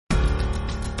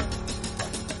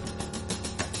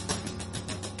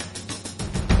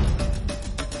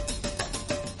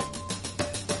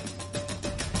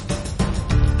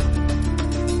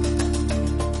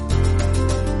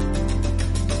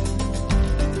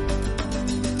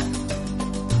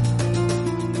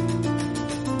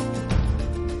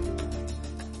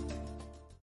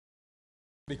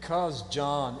Because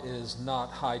John is not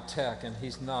high tech and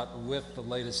he's not with the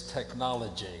latest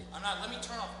technology. I'm not. Let me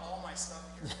turn off all my stuff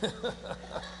here.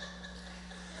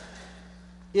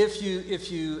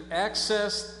 If you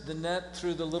access the net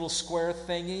through the little square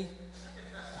thingy,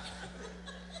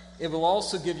 it will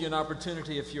also give you an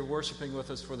opportunity, if you're worshiping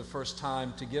with us for the first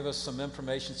time, to give us some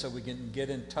information so we can get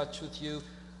in touch with you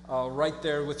right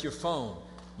there with your phone.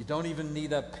 You don't even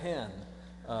need a pen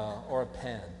or a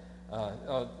pen.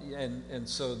 And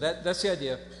so that's the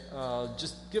idea.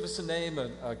 Just give us a name,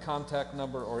 a contact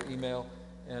number, or email,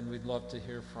 and we'd love to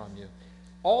hear from you.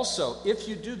 Also, if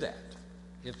you do that,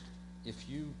 if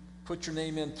you put your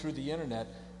name in through the internet,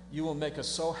 you will make us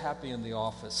so happy in the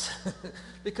office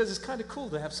because it's kind of cool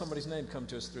to have somebody's name come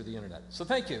to us through the internet. So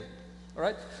thank you. All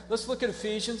right, let's look at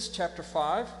Ephesians chapter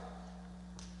 5,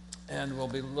 and we'll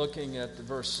be looking at the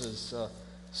verses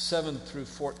 7 through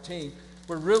 14.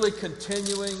 We're really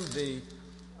continuing the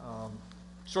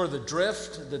sort of the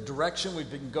drift, the direction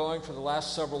we've been going for the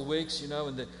last several weeks. You know,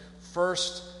 in the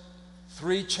first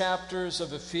 3 chapters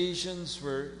of Ephesians,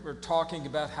 we're talking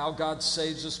about how God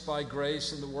saves us by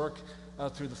grace and the work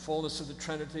through the fullness of the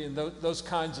Trinity and those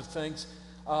kinds of things.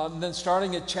 And then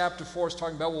starting at chapter 4 is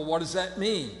talking about, well, what does that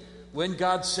mean? When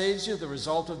God saves you, the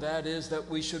result of that is that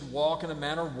we should walk in a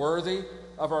manner worthy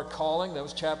of our calling. That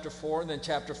was chapter 4. And then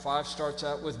chapter 5 starts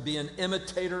out with be an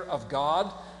imitator of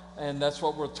God. And that's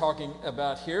what we're talking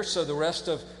about here. So the rest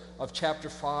of chapter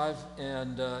 5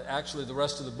 and actually the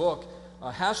rest of the book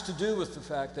has to do with the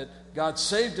fact that God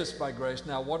saved us by grace.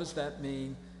 Now, what does that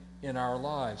mean in our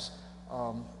lives?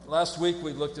 Last week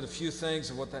we looked at a few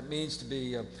things of what that means to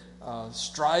be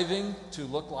striving to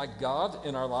look like God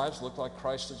in our lives, look like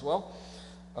Christ as well.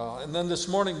 And then this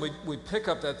morning we pick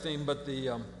up that theme, but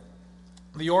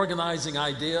the organizing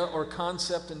idea or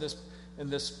concept in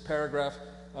this paragraph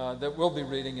that we'll be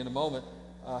reading in a moment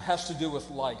has to do with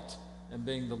light and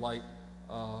being the light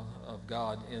of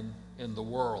God in the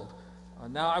world.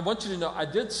 Now, I want you to know, I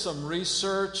did some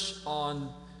research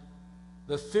on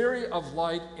the theory of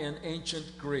light in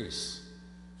ancient Greece.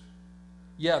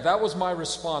 Yeah, that was my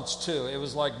response too. It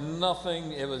was like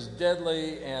nothing, it was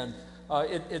deadly, and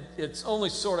it's only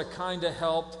sort of kind of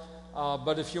helped.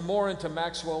 But if you're more into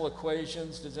Maxwell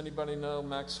equations, does anybody know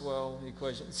Maxwell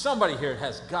equations? Somebody here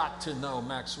has got to know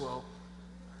Maxwell.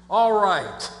 All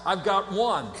right, I've got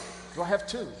one. Do I have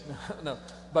two? No.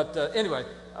 But anyway,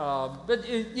 but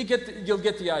you'll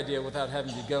get the idea without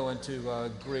having to go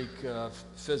into Greek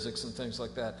physics and things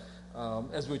like that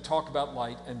as we talk about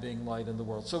light and being light in the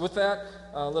world. So with that,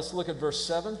 let's look at verse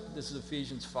 7. This is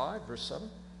Ephesians 5, verse 7. It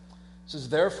says,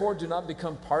 therefore, do not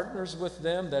become partners with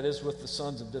them, that is, with the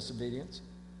sons of disobedience.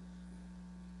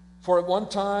 For at one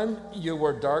time you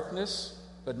were darkness,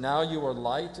 but now you are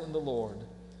light in the Lord.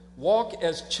 Walk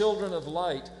as children of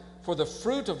light, for the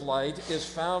fruit of light is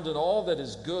found in all that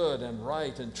is good and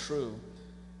right and true.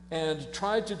 And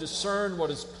try to discern what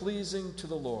is pleasing to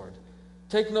the Lord.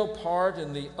 Take no part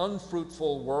in the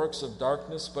unfruitful works of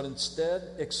darkness, but instead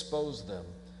expose them.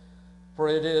 For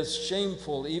it is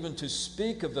shameful even to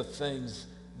speak of the things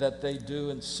that they do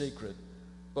in secret.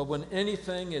 But when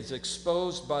anything is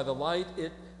exposed by the light,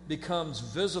 it becomes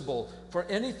visible. For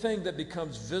anything that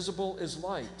becomes visible is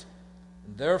light.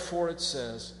 And therefore it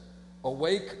says,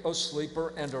 awake, O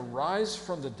sleeper, and arise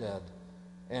from the dead,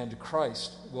 and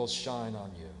Christ will shine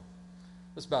on you.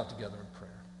 Let's bow together in prayer.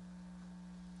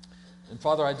 And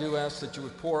Father, I do ask that you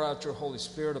would pour out your Holy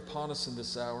Spirit upon us in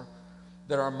this hour,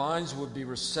 that our minds would be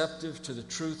receptive to the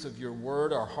truth of your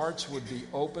word, our hearts would be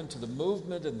open to the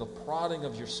movement and the prodding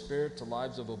of your Spirit to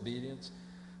lives of obedience.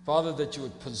 Father, that you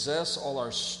would possess all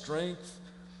our strength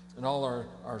and all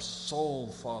our soul,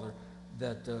 Father,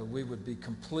 that we would be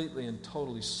completely and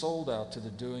totally sold out to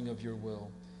the doing of your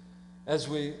will. As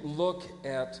we look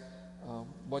at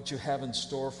what you have in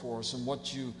store for us and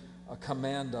what you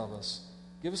command of us,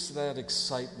 give us that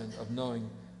excitement of knowing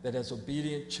that as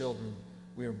obedient children,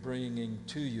 we are bringing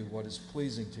to you what is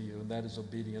pleasing to you, and that is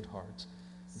obedient hearts.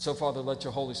 And so, Father, let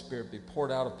your Holy Spirit be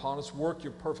poured out upon us. Work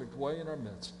your perfect way in our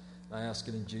midst. I ask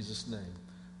it in Jesus' name.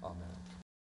 Amen.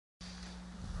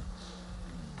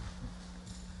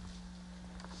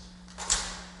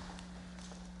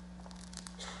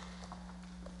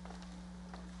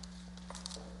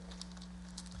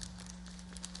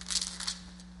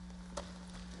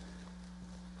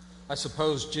 I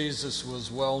suppose Jesus was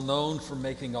well known for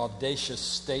making audacious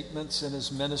statements in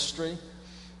his ministry.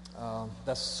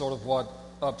 That's sort of what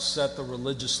upset the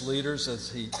religious leaders as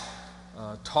he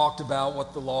talked about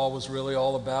what the law was really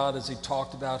all about, as he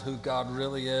talked about who God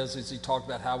really is, as he talked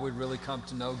about how we really come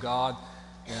to know God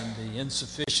and the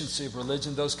insufficiency of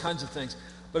religion, those kinds of things.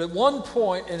 But at one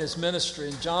point in his ministry,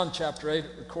 in John chapter 8,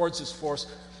 it records this for us,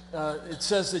 it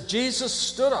says that Jesus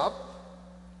stood up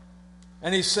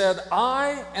and he said,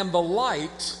 "I am the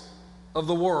light of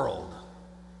the world."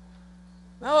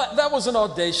 Now, that was an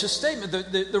audacious statement.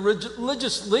 The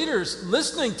religious leaders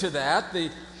listening to that,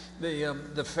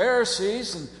 the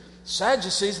Pharisees and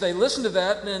Sadducees, they listened to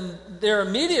that, and their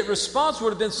immediate response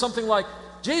would have been something like,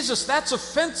 "Jesus, that's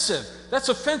offensive. That's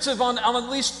offensive on at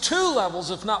least two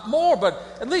levels, if not more, but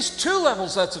at least two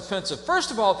levels that's offensive.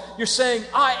 First of all, you're saying,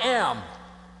 'I am.'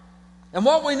 And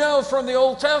what we know from the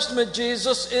Old Testament,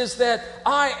 Jesus, is that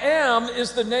 'I am'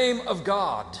 is the name of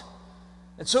God.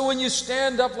 And so when you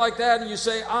stand up like that and you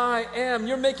say, 'I am,'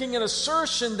 you're making an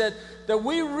assertion that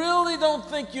we really don't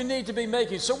think you need to be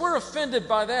making. So we're offended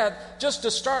by that, just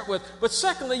to start with. But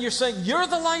secondly, you're saying, 'You're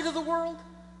the light of the world?'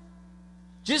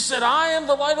 Jesus said, 'I am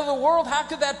the light of the world.' How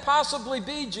could that possibly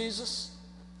be, Jesus?"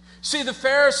 See, the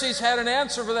Pharisees had an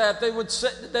answer for that. They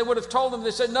would have told him,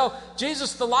 they said, "No,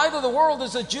 Jesus, the light of the world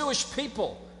is the Jewish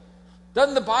people.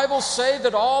 Doesn't the Bible say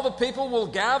that all the people will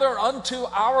gather unto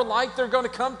our light? They're going to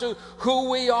come to who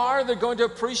we are. They're going to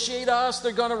appreciate us.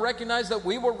 They're going to recognize that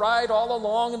we were right all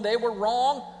along and they were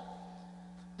wrong.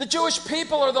 The Jewish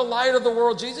people are the light of the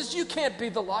world, Jesus. You can't be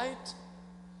the light.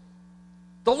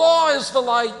 The law is the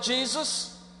light, Jesus.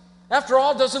 After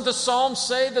all, doesn't the Psalm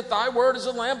say that thy word is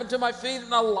a lamp unto my feet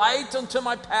and a light unto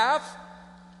my path?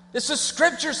 It's the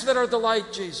scriptures that are the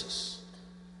light, Jesus.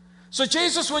 So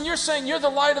Jesus, when you're saying you're the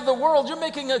light of the world, you're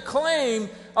making a claim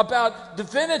about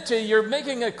divinity. You're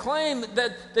making a claim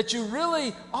that you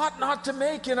really ought not to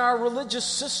make in our religious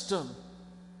system.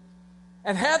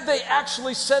 And had they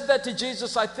actually said that to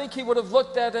Jesus, I think he would have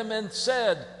looked at him and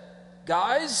said,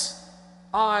 "Guys,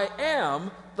 I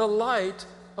am the light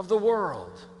of the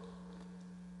world."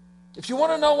 If you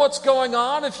want to know what's going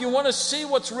on, if you want to see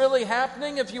what's really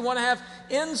happening, if you want to have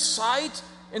insight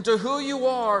into who you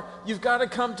are, you've got to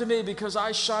come to me, because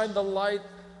I shine the light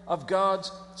of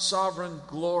God's sovereign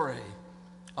glory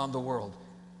on the world.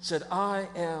 He said, "I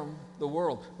am the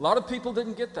world." A lot of people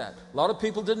didn't get that. A lot of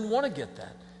people didn't want to get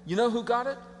that. You know who got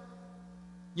it?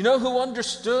 You know who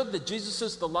understood that Jesus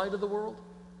is the light of the world?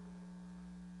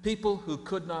 People who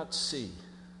could not see.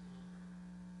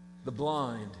 The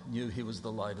blind knew he was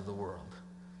the light of the world.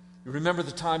 You remember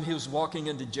the time he was walking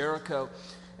into Jericho,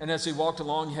 and as he walked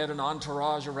along, he had an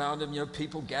entourage around him,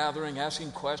 people gathering,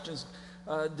 asking questions,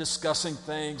 discussing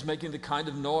things, making the kind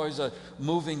of noise a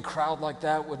moving crowd like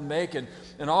that would make. And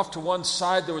off to one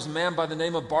side, there was a man by the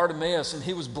name of Bartimaeus, and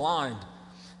he was blind.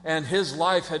 And his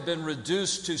life had been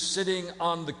reduced to sitting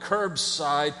on the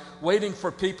curbside, waiting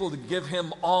for people to give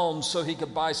him alms so he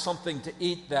could buy something to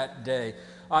eat that day.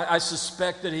 I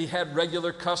suspect that he had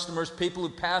regular customers, people who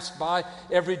passed by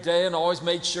every day and always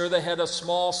made sure they had a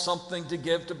small something to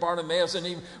give to Bartimaeus, and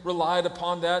he relied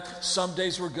upon that. Some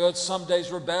days were good, some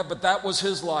days were bad, but that was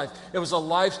his life. It was a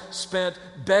life spent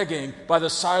begging by the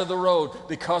side of the road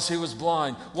because he was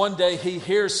blind. One day he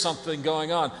hears something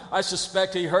going on. I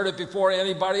suspect he heard it before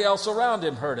anybody else around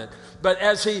him heard it. But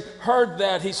as he heard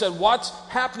that, he said, "What's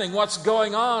happening? What's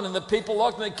going on?" And the people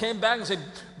looked and they came back and said,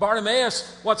 "Bartimaeus,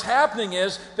 what's happening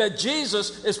is that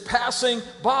Jesus is passing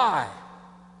by."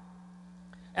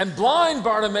 And blind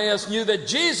Bartimaeus knew that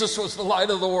Jesus was the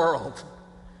light of the world.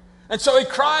 And so he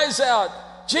cries out,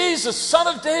 "Jesus, Son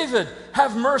of David,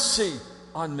 have mercy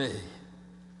on me."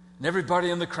 And everybody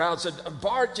in the crowd said,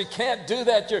 "Bart, you can't do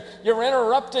that. You're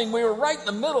interrupting. We were right in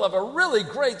the middle of a really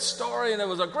great story, and it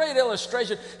was a great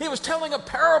illustration. He was telling a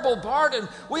parable, Bart, and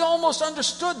we almost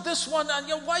understood this one. And,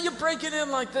 why you break it in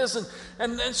like this?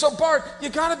 And so, Bart, you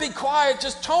got to be quiet.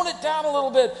 Just tone it down a little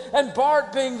bit." And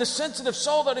Bart, being the sensitive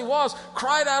soul that he was,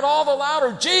 cried out all the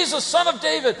louder, "Jesus, Son of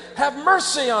David, have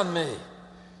mercy on me."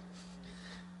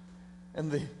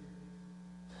 And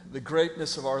the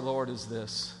greatness of our Lord is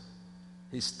this.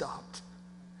 He stopped.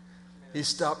 He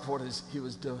stopped what he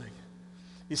was doing.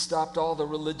 He stopped all the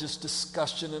religious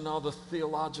discussion and all the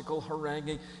theological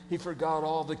haranguing. He forgot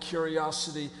all the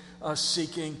curiosity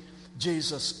seeking.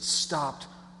 Jesus stopped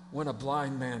when a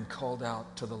blind man called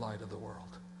out to the light of the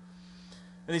world.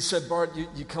 And he said, "Bart,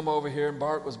 you come over here." And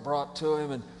Bart was brought to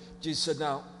him. And Jesus said,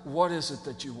 "Now, what is it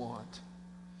that you want?"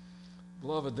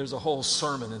 Beloved, there's a whole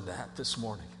sermon in that this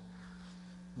morning.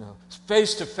 No.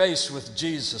 Face to face with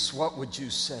Jesus, what would you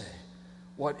say?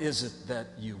 What is it that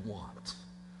you want?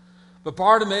 But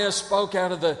Bartimaeus spoke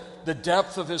out of the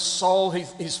depth of his soul.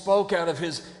 He spoke out of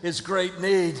his great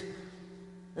need.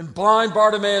 And blind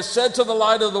Bartimaeus said to the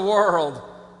light of the world,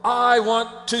 "I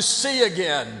want to see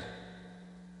again."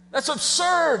 That's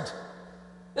absurd.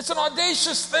 It's an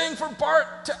audacious thing for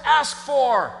Bart to ask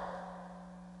for.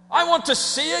 I want to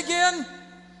see again?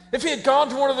 If he had gone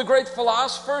to one of the great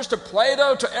philosophers, to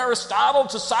Plato, to Aristotle,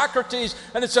 to Socrates,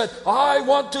 and had said, I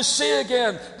want to see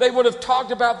again, they would have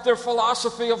talked about their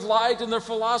philosophy of light and their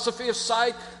philosophy of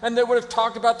sight, and they would have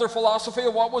talked about their philosophy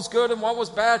of what was good and what was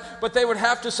bad, but they would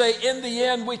have to say, in the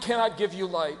end, we cannot give you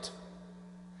light.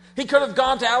 He could have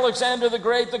gone to Alexander the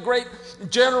great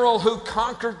general who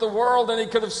conquered the world, and he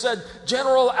could have said,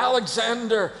 General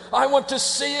Alexander, I want to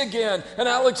see again. And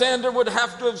Alexander would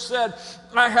have to have said,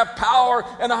 I have power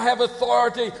and I have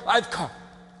authority. I've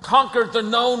conquered the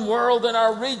known world in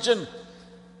our region,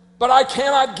 but I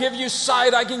cannot give you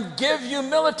sight. I can give you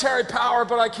military power,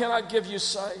 but I cannot give you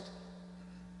sight.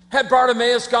 Had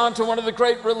Bartimaeus gone to one of the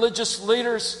great religious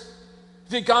leaders,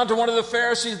 if he'd gone to one of the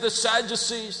Pharisees, the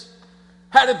Sadducees,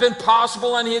 had it been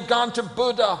possible, and he had gone to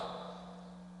Buddha,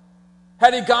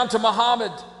 had he gone to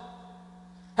Muhammad,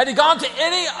 had he gone to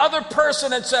any other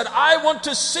person and said, I want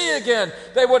to see again,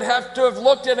 they would have to have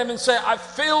looked at him and say, I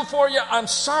feel for you, I'm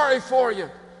sorry for you,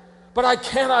 but I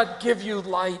cannot give you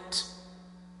light.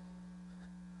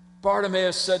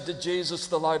 Bartimaeus said to Jesus,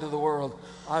 the light of the world,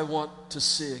 I want to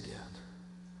see again.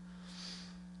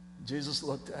 Jesus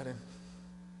looked at him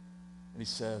and he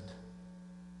said,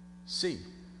 see.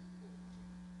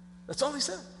 That's all he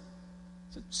said.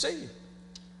 He said, see.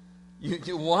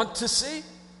 You want to see?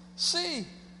 See.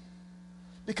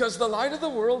 Because the light of the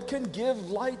world can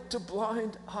give light to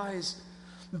blind eyes.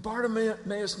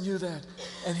 Bartimaeus knew that,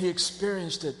 and he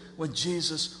experienced it when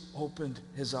Jesus opened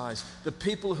his eyes. The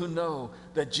people who know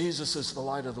that Jesus is the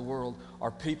light of the world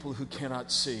are people who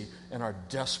cannot see and are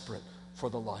desperate for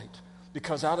the light.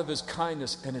 Because out of his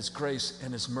kindness and his grace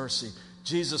and his mercy,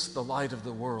 Jesus, the light of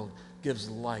the world, gives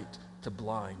light to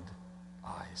blind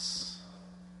eyes.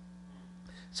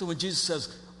 So when Jesus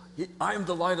says, I am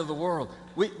the light of the world,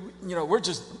 we're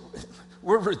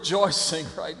rejoicing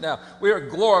right now. We are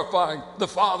glorifying the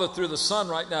Father through the Son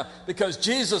right now because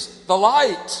Jesus, the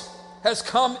light, has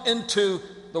come into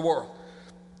the world.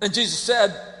 And Jesus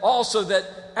said also that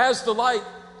as the light,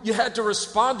 you had to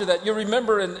respond to that. You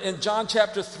remember in John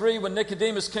chapter 3 when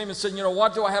Nicodemus came and said,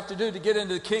 what do I have to do to get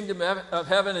into the kingdom of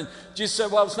heaven? And Jesus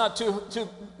said, well, it's not too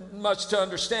much to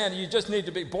understand. You just need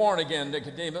to be born again,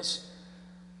 Nicodemus.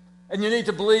 And you need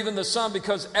to believe in the Son,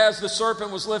 because as the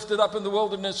serpent was lifted up in the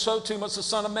wilderness, so too must the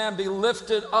Son of Man be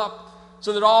lifted up,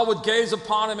 so that all would gaze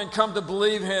upon him and come to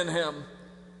believe in him.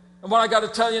 And what I got to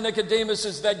tell you, Nicodemus,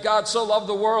 is that God so loved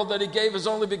the world that he gave his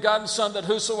only begotten Son, that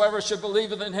whosoever should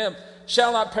believe in him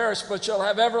shall not perish, but shall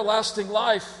have everlasting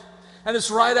life. And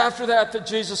it's right after that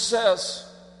Jesus says,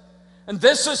 and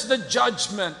this is the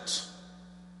judgment.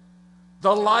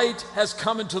 The light has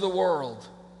come into the world,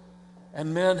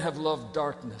 and men have loved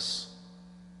darkness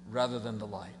rather than the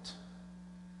light.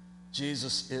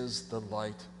 Jesus is the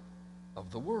light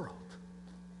of the world.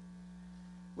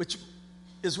 Which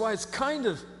is why it's kind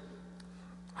of,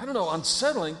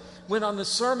 unsettling when on the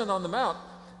Sermon on the Mount,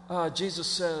 Jesus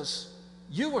says,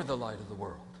 you are the light of the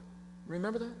world.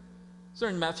 Remember that? It's there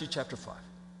in Matthew chapter 5.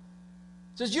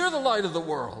 It says, you're the light of the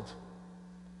world.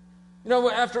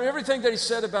 After everything that he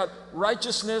said about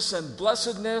righteousness and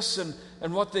blessedness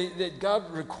and what that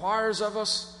God requires of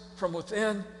us from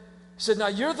within, he said, now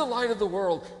you're the light of the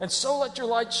world, and so let your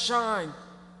light shine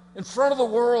in front of the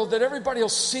world that everybody will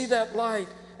see that light,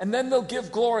 and then they'll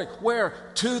give glory. Where?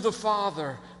 To the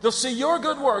Father. They'll see your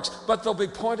good works, but they'll be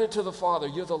pointed to the Father.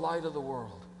 You're the light of the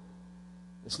world.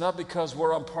 It's not because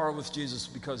we're on par with Jesus,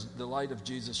 because the light of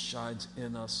Jesus shines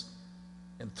in us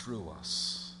and through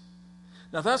us.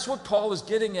 Now that's what Paul is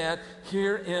getting at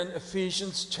here in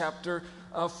Ephesians chapter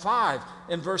 5.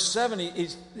 In verse 7,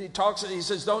 he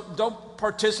says, don't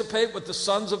participate with the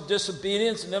sons of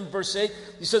disobedience. And then verse 8,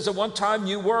 he says, at one time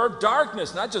you were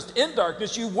darkness, not just in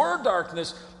darkness, you were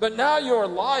darkness, but now you're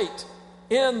light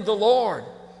in the Lord.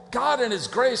 God in his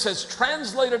grace has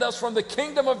translated us from the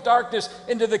kingdom of darkness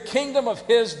into the kingdom of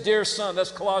his dear Son.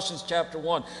 That's Colossians chapter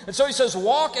 1. And so he says,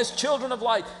 walk as children of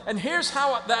light. And here's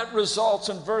how that results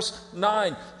in verse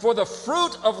 9. For the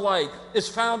fruit of light is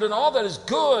found in all that is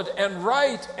good and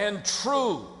right and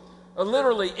true.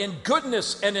 Literally, in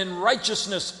goodness and in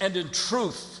righteousness and in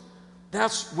truth.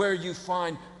 That's where you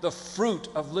find the fruit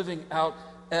of living out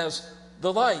as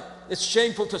the light. It's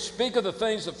shameful to speak of the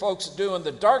things that folks do in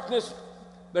the darkness,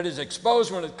 but is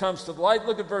exposed when it comes to the light.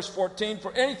 Look at verse 14.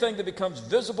 For anything that becomes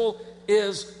visible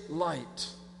is light.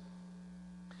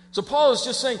 So Paul is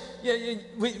just saying,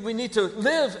 we need to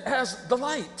live as the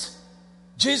light.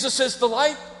 Jesus is the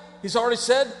light. He's already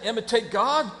said, imitate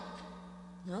God.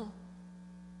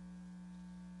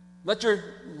 Let your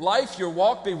life, your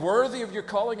walk be worthy of your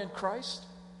calling in Christ.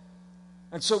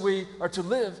 And so we are to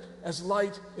live as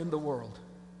light in the world.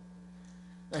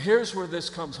 Now here's where this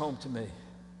comes home to me.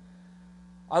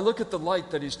 I look at the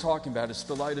light that he's talking about. It's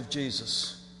the light of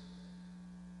Jesus.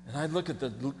 And I look at the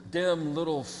dim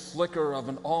little flicker of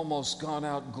an almost gone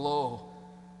out glow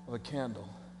of a candle.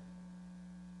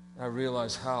 And I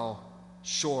realize how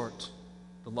short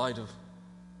the light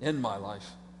in my life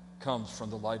comes from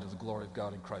the light of the glory of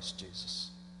God in Christ Jesus.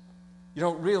 You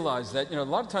don't realize that. A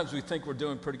lot of times we think we're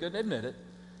doing pretty good. Admit it.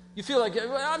 You feel like,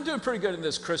 well, I'm doing pretty good in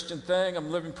this Christian thing. I'm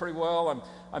living pretty well.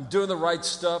 I'm doing the right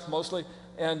stuff mostly.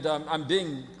 And I'm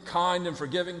being kind and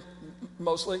forgiving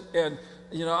mostly. And,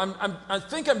 I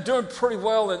think I'm doing pretty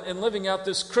well in living out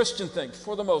this Christian thing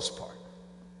for the most part.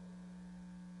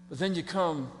 But then you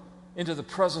come into the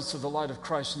presence of the light of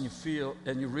Christ and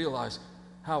you realize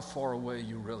how far away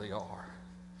you really are.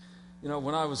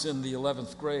 When I was in the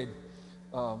 11th grade,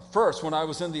 when I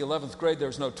was in the 11th grade, there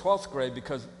was no 12th grade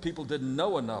because people didn't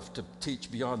know enough to teach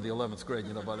beyond the 11th grade,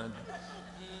 by then.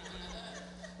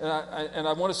 And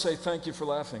I want to say thank you for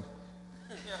laughing.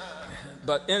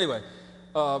 But anyway,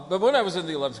 but when I was in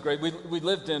the 11th grade, we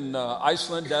lived in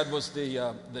Iceland. Dad was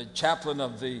the chaplain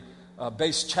of the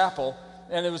base chapel,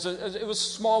 and it was a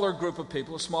smaller group of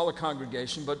people, a smaller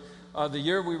congregation. But the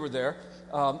year we were there,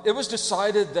 it was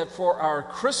decided that for our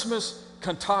Christmas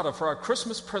cantata, for our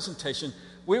Christmas presentation,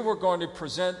 we were going to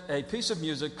present a piece of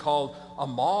music called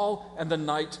Amal and the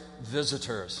Night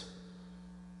Visitors.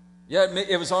 Yeah,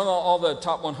 it was on all the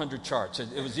top 100 charts.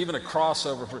 It was even a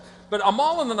crossover. But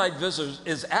Amal and the Night Visitors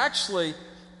is actually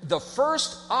the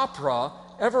first opera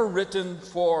ever written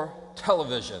for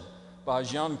television by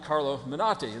Giancarlo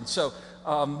Menotti. And so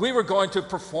we were going to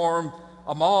perform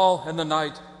Amal and the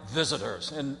Night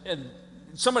Visitors. And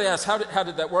somebody asked, how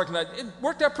did that work? And it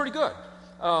worked out pretty good.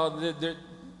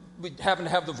 We happened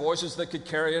to have the voices that could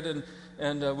carry it,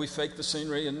 and we faked the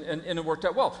scenery, and it worked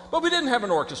out well. But we didn't have an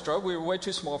orchestra. We were way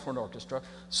too small for an orchestra.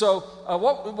 So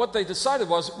what they decided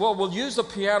was, we'll use the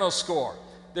piano score.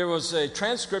 There was a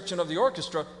transcription of the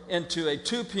orchestra into a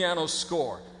 2-piano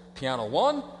score. Piano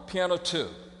 1, piano 2, all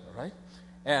right?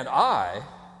 And I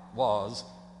was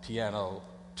piano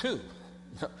 2.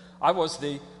 I was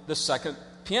the second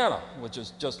piano, which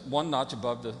is just one notch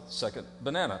above the second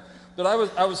banana. But I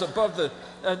was above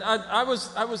I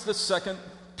was the second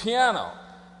piano.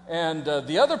 And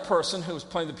the other person who was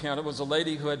playing the piano was a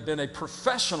lady who had been a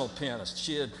professional pianist.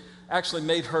 She had actually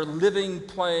made her living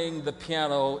playing the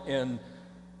piano in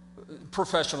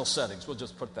professional settings. We'll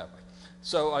just put it that way.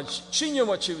 So she knew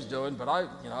what she was doing, but I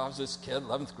was this kid,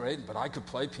 11th grade, but I could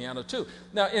play piano too.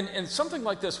 Now, in something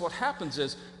like this, what happens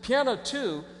is piano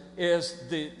 2 is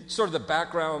the sort of the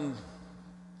background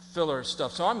filler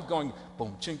stuff. So I'm going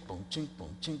boom, chink, boom, chink,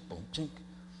 boom, chink, boom, chink.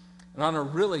 And on a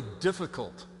really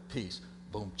difficult piece,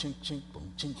 boom, chink, chink,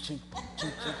 boom, chink, chink, boom,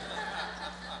 chink, chink.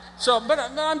 So, but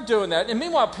I'm doing that. And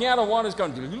meanwhile, piano 1 is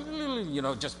going,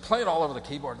 just playing all over the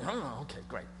keyboard. Okay,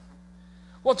 great.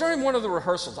 Well, during one of the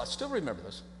rehearsals, I still remember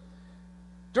this.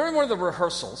 During one of the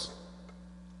rehearsals,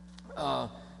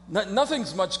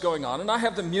 nothing's much going on, and I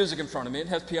have the music in front of me. It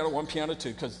has piano 1, piano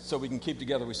 2, so we can keep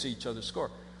together, we see each other's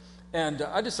score. And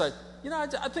I decided,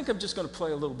 I think I'm just going to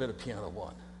play a little bit of piano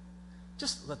 1.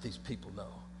 Just let these people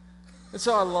know. And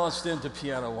so I launched into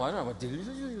piano 1. I went,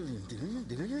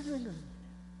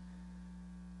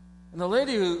 and the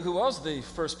lady who was the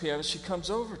first pianist, she comes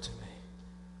over to me.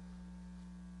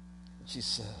 And she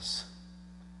says,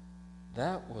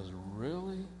 "That was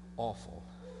really awful.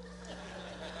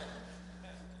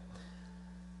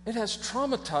 It has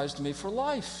traumatized me for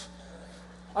life.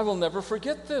 I will never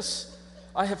forget this.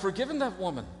 I have forgiven that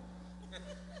woman.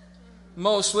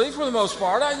 Mostly, for the most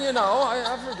part. I've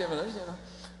forgiven her,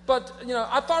 But,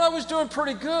 I thought I was doing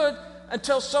pretty good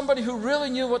until somebody who really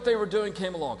knew what they were doing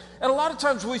came along. And a lot of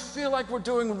times we feel like we're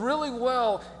doing really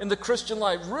well in the Christian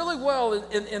life, really well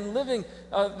in living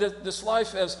this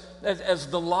life as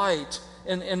the light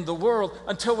in the world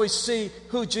until we see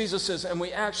who Jesus is and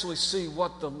we actually see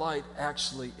what the light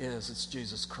actually is. It's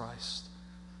Jesus Christ.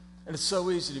 And it's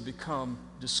so easy to become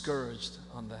discouraged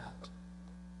on that.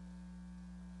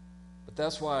 But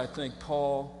that's why I think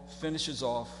Paul finishes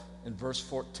off in verse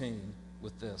 14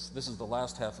 with this. This is the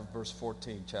last half of verse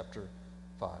 14, chapter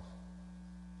 5.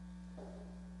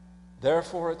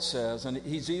 Therefore it says, and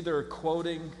he's either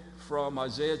quoting from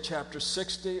Isaiah chapter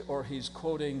 60 or he's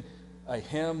quoting a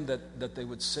hymn that they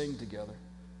would sing together.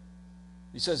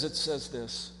 It says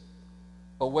this,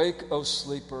 "Awake, O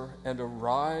sleeper, and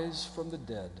arise from the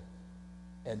dead,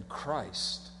 and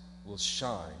Christ will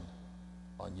shine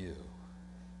on you."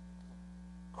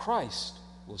 Christ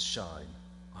will shine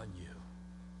on you.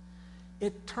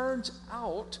 It turns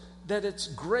out that it's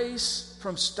grace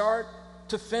from start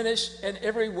to finish and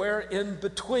everywhere in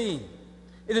between.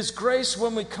 It is grace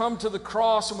when we come to the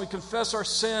cross and we confess our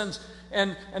sins,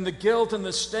 and the guilt and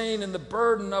the stain and the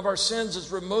burden of our sins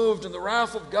is removed, and the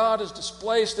wrath of God is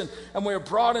displaced, and we are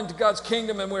brought into God's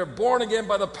kingdom, and we are born again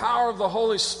by the power of the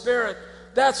Holy Spirit.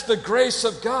 That's the grace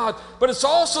of God. But it's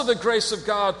also the grace of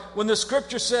God when the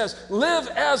Scripture says, live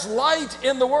as light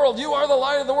in the world. You are the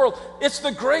light of the world. It's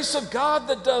the grace of God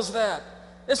that does that.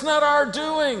 It's not our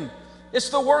doing. It's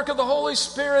the work of the Holy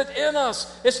Spirit in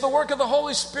us. It's the work of the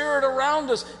Holy Spirit around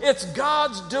us. It's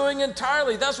God's doing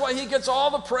entirely. That's why He gets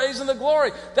all the praise and the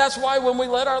glory. That's why when we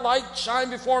let our light shine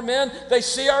before men, they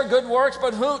see our good works,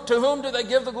 but to whom do they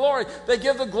give the glory? They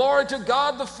give the glory to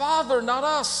God the Father, not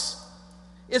us.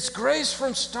 It's grace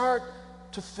from start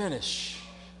to finish.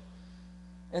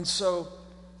 And so,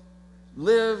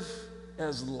 live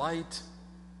as light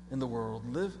in the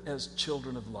world. Live as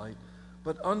children of light.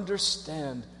 But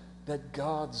understand that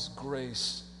God's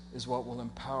grace is what will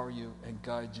empower you and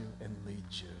guide you and lead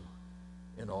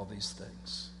you in all these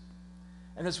things.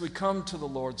 And as we come to the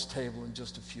Lord's table in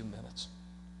just a few minutes,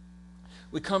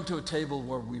 we come to a table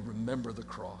where we remember the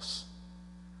cross.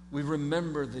 We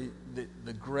remember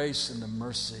the grace and the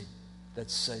mercy that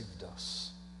saved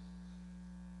us.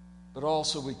 But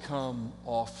also we come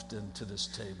often to this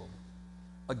table,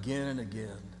 again and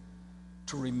again,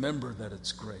 to remember that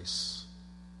it's grace.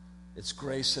 It's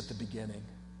grace at the beginning,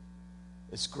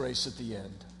 it's grace at the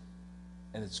end,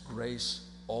 and it's grace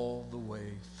all the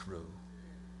way through,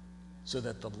 so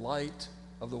that the light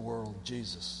of the world,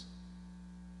 Jesus,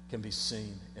 can be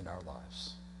seen in our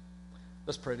lives.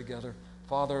 Let's pray together.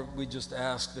 Father, we just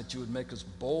ask that you would make us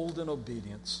bold in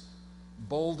obedience,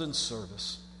 bold in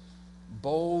service,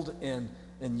 bold in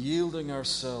yielding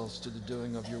ourselves to the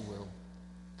doing of your will.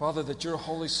 Father, that your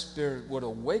Holy Spirit would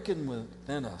awaken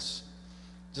within us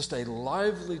just a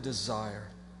lively desire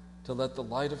to let the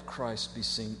light of Christ be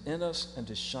seen in us and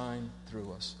to shine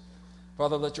through us.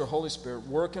 Father, let your Holy Spirit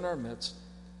work in our midst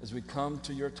as we come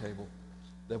to your table,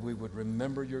 that we would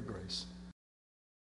remember your grace.